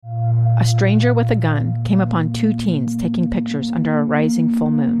a stranger with a gun came upon two teens taking pictures under a rising full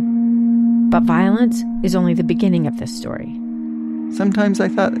moon. But violence is only the beginning of this story. Sometimes I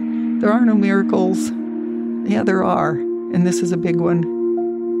thought, there are no miracles. Yeah, there are, and this is a big one.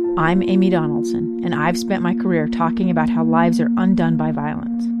 I'm Amy Donaldson, and I've spent my career talking about how lives are undone by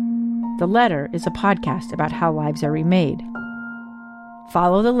violence. The Letter is a podcast about how lives are remade.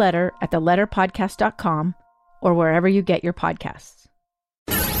 Follow The Letter at theletterpodcast.com or wherever you get your podcasts.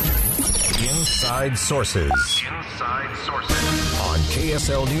 Inside Sources. Inside Sources. On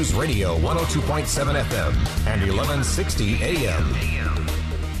KSL News Radio 102.7 FM and 1160 AM.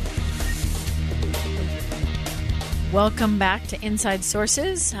 Welcome back to Inside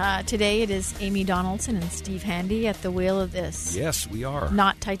Sources. Today it is Amy Donaldson and Steve Handy at the wheel of this. Yes, we are.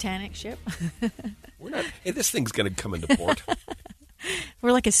 Not Titanic ship. We're not. Hey, this thing's going to come into port.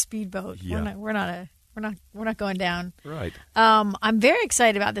 We're like a speedboat. Yeah. We're not going down. Right. I'm very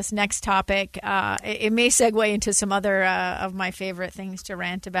excited about this next topic. It may segue into some other of my favorite things to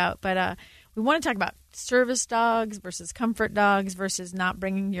rant about, but we want to talk about service dogs versus comfort dogs versus not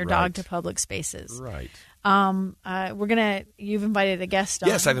bringing your dog to public spaces. Right. You've invited a guest on.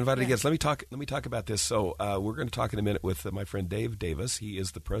 Yes, I've invited a guest. Let me talk about this. So we're going to talk in a minute with my friend Dave Davis. He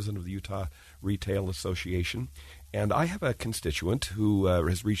is the president of the Utah Retail Association. And I have a constituent who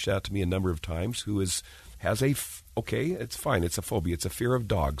has reached out to me a number of times who it's fine, it's a phobia, it's a fear of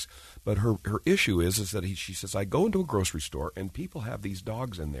dogs. But her issue is that she says, I go into a grocery store and people have these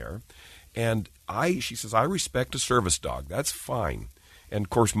dogs in there. And she says, I respect a service dog. That's fine. And, of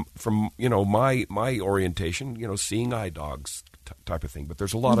course, from, my orientation, seeing eye dogs type of thing. But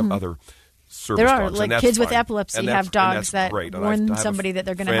there's a lot of other service dogs. There are, and like that's kids fine. with epilepsy have dogs that warn somebody that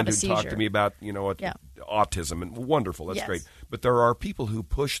they're going to have a seizure. Talk to me about, autism, and wonderful. That's great. But there are people who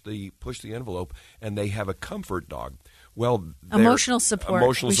push the envelope, and they have a comfort dog. Well, emotional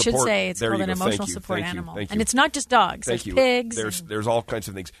support. We should say it's there called an emotional support animal. And it's not just dogs. There's pigs. There's all kinds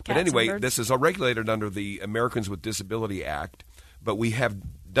of things. But anyway, this is regulated under the Americans with Disability Act. But we have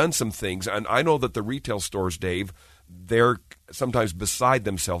done some things. And I know that the retail stores, Dave, they're sometimes beside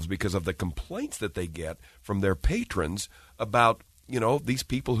themselves because of the complaints that they get from their patrons about, these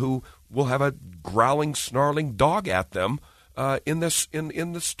people who will have a growling, snarling dog at them in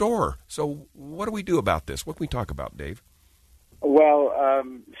the store. So what do we do about this? What can we talk about, Dave? Well,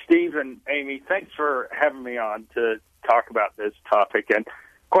 Steve and Amy, thanks for having me on to talk about this topic. And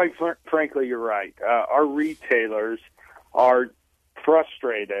quite frankly, you're right. Our retailers are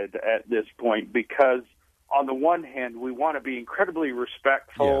frustrated at this point because, on the one hand, we want to be incredibly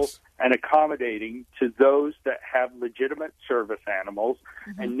respectful and accommodating to those that have legitimate service animals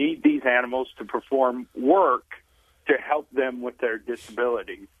and need these animals to perform work to help them with their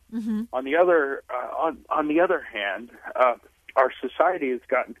disabilities. On the other hand, our society has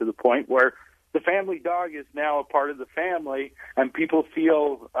gotten to the point where the family dog is now a part of the family, and people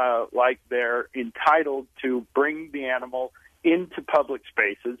feel like they're entitled to bring the animal into public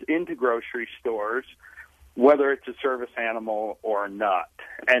spaces, into grocery stores, whether it's a service animal or not.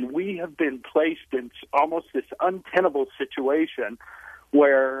 And we have been placed in almost this untenable situation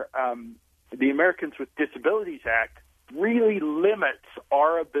where the Americans with Disabilities Act really limits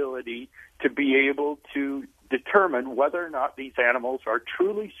our ability to be able to determine whether or not these animals are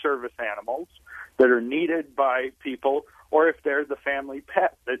truly service animals that are needed by people, or if they're the family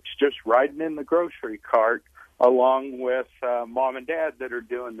pet that's just riding in the grocery cart along with mom and dad that are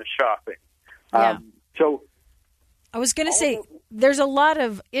doing the shopping. Yeah. So I was going to say, there's a lot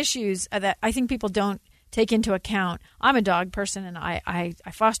of issues that I think people don't take into account. I'm a dog person, and I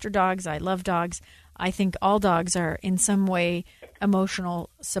foster dogs. I love dogs. I think all dogs are in some way emotional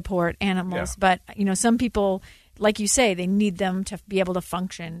support animals. Yeah. But, some people, like you say, they need them to be able to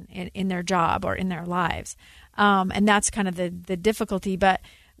function in their job or in their lives. And that's kind of the difficulty. But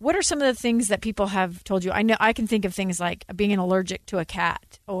what are some of the things that people have told you? I know I can think of things like being allergic to a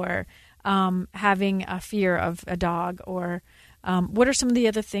cat or having a fear of a dog, or what are some of the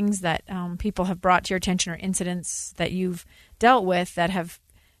other things that people have brought to your attention, or incidents that you've dealt with that have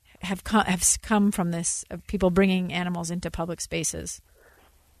come from this, of people bringing animals into public spaces?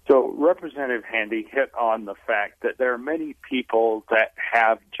 So Representative Handy hit on the fact that there are many people that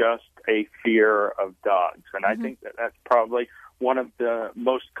have just a fear of dogs, and I think that that's probably one of the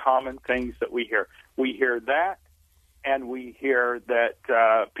most common things that we hear. We hear that, and we hear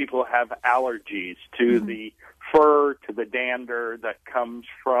that people have allergies to the fur, to the dander that comes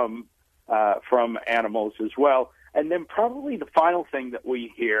from animals as well. And then probably the final thing that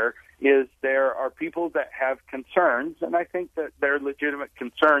we hear is there are people that have concerns, and I think that they're legitimate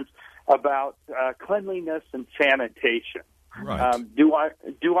concerns about cleanliness and sanitation. Right. Do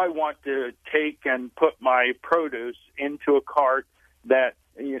I want to take and put my produce into a cart that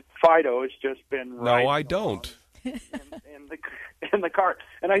Fido has just been No, I don't. in the cart?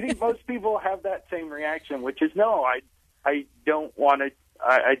 And I think most people have that same reaction, which is no, I don't want to.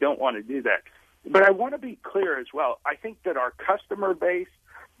 I don't want to do that. But I want to be clear as well. I think that our customer base,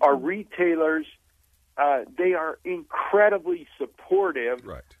 our retailers, they are incredibly supportive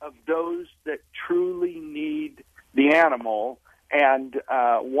of those that truly need the animal and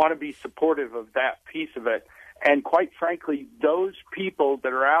want to be supportive of that piece of it. And quite frankly, those people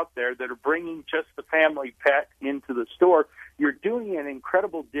that are out there that are bringing just the family pet into the store, you're doing an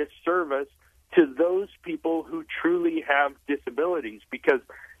incredible disservice to those people who truly have disabilities, because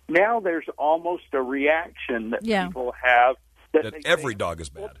now there's almost a reaction that people have that every dog is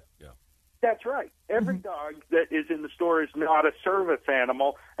bad. Yeah. That's right. Every dog that is in the store is not a service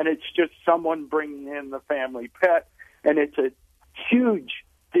animal, and it's just someone bringing in the family pet, and it's a huge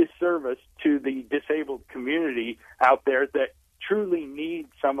disservice to the disabled community out there that truly need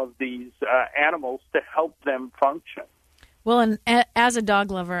some of these animals to help them function. Well, and as a dog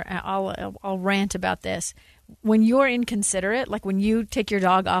lover, I'll rant about this. When you're inconsiderate, like when you take your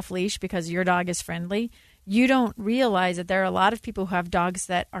dog off leash because your dog is friendly, you don't realize that there are a lot of people who have dogs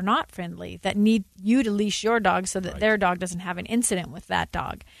that are not friendly, that need you to leash your dog so that their dog doesn't have an incident with that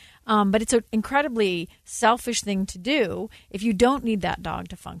dog. But it's an incredibly selfish thing to do if you don't need that dog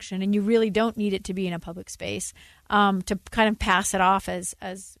to function and you really don't need it to be in a public space, to kind of pass it off as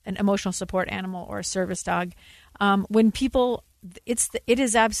an emotional support animal or a service dog. When people, it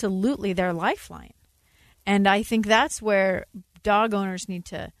is absolutely their lifeline. And I think that's where dog owners need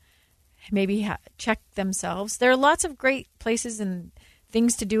to maybe check themselves. There are lots of great places and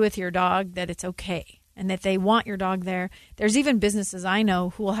things to do with your dog that it's okay and that they want your dog there. There's even businesses I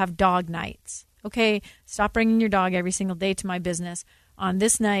know who will have dog nights. Okay, stop bringing your dog every single day to my business. On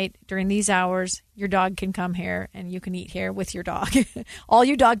this night, during these hours, your dog can come here and you can eat here with your dog. All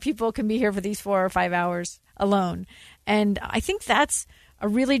you dog people can be here for these 4 or 5 hours alone. And I think that's a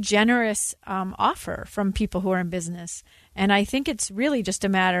really generous offer from people who are in business. And I think it's really just a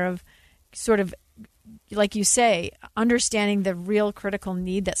matter of sort of, like you say, understanding the real critical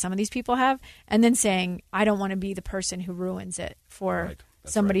need that some of these people have and then saying, I don't want to be the person who ruins it for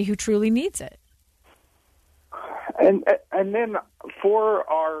somebody who truly needs it. And then for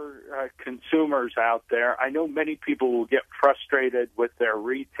our consumers out there, I know many people will get frustrated with their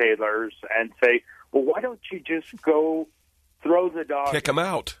retailers and say, well, why don't you just go throw the dog? Kick them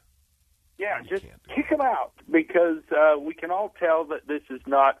out. Yeah, just kick them out, because we can all tell that this is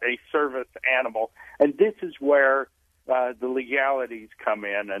not a service animal. And this is where the legalities come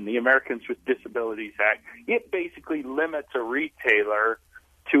in, and the Americans with Disabilities Act. It basically limits a retailer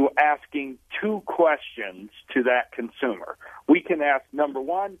to asking 2 questions to that consumer. We can ask, number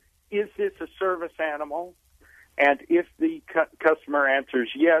one, is this a service animal? And if the customer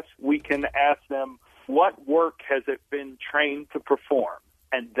answers yes, we can ask them, what work has it been trained to perform?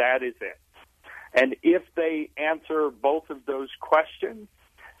 And that is it. And if they answer both of those questions,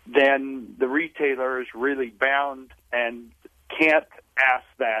 then the retailer is really bound and can't ask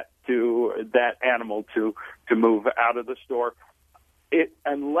that animal to move out of the store,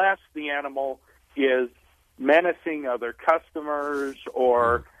 unless the animal is menacing other customers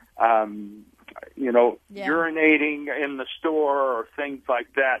or urinating in the store or things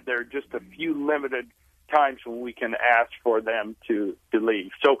like that. There are just a few limited times when we can ask for them to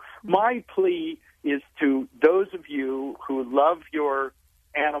leave. So my plea is to those of you who love your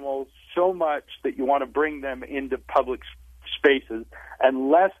animals so much that you want to bring them into public spaces,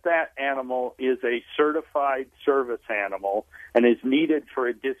 unless that animal is a certified service animal and is needed for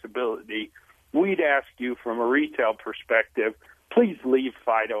a disability, we'd ask you from a retail perspective, please leave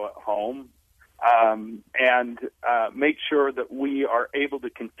Fido at home. And make sure that we are able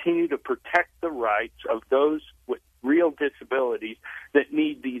to continue to protect the rights of those with real disabilities that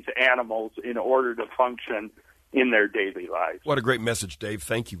need these animals in order to function in their daily lives. What a great message, Dave.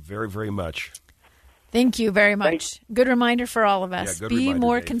 Thank you very, very much. Thank you very much. Good reminder for all of us. Yeah, be reminder,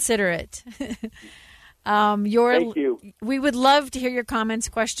 more Dave. Considerate. Thank you. We would love to hear your comments,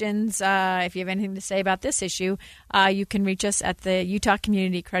 questions. If you have anything to say about this issue, you can reach us at the Utah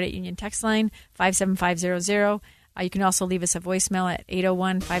Community Credit Union text line, 57500. You can also leave us a voicemail at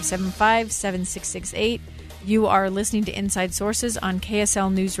 801-575-7668. You are listening to Inside Sources on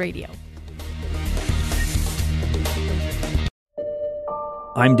KSL News Radio.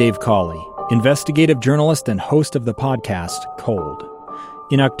 I'm Dave Cawley, investigative journalist and host of the podcast Cold.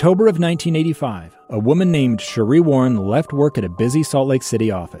 In October of 1985, a woman named Cherie Warren left work at a busy Salt Lake City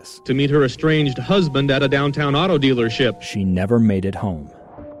office to meet her estranged husband at a downtown auto dealership. She never made it home.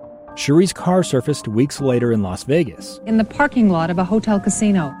 Cherie's car surfaced weeks later in Las Vegas. In the parking lot of a hotel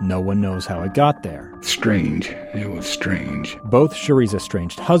casino. No one knows how it got there. Strange. It was strange. Both Cherie's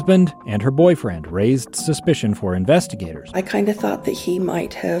estranged husband and her boyfriend raised suspicion for investigators. I kind of thought that he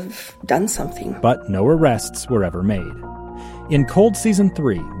might have done something. But no arrests were ever made. In Cold Season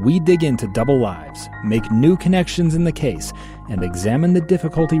 3, we dig into double lives, make new connections in the case, and examine the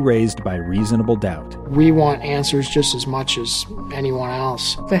difficulty raised by reasonable doubt. We want answers just as much as anyone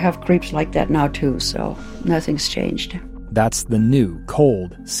else. They have creeps like that now too, so nothing's changed. That's the new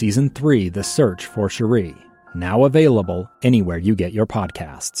Cold Season 3, The Search for Cherie, now available anywhere you get your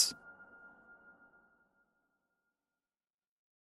podcasts.